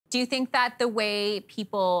Do you think that the way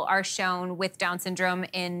people are shown with Down syndrome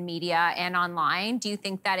in media and online, do you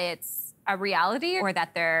think that it's a reality or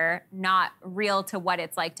that they're not real to what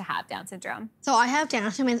it's like to have Down syndrome? So I have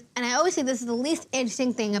Down syndrome, and I always say this is the least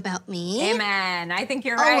interesting thing about me. Amen. I think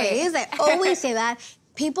you're right. I always say that.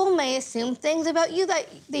 People may assume things about you that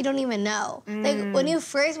they don't even know. Like, when you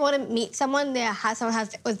first want to meet someone that has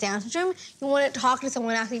with Down syndrome, you want to talk to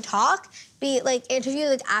someone, actually talk, be like interview,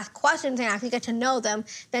 like ask questions and actually get to know them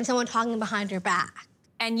than someone talking behind your back.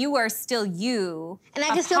 And you are still you, and I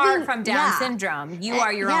can apart from Down syndrome. You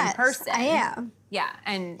are your own person. I am. Yeah,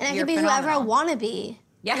 and I can be whoever I want to be.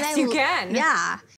 Yes, you can. Yeah.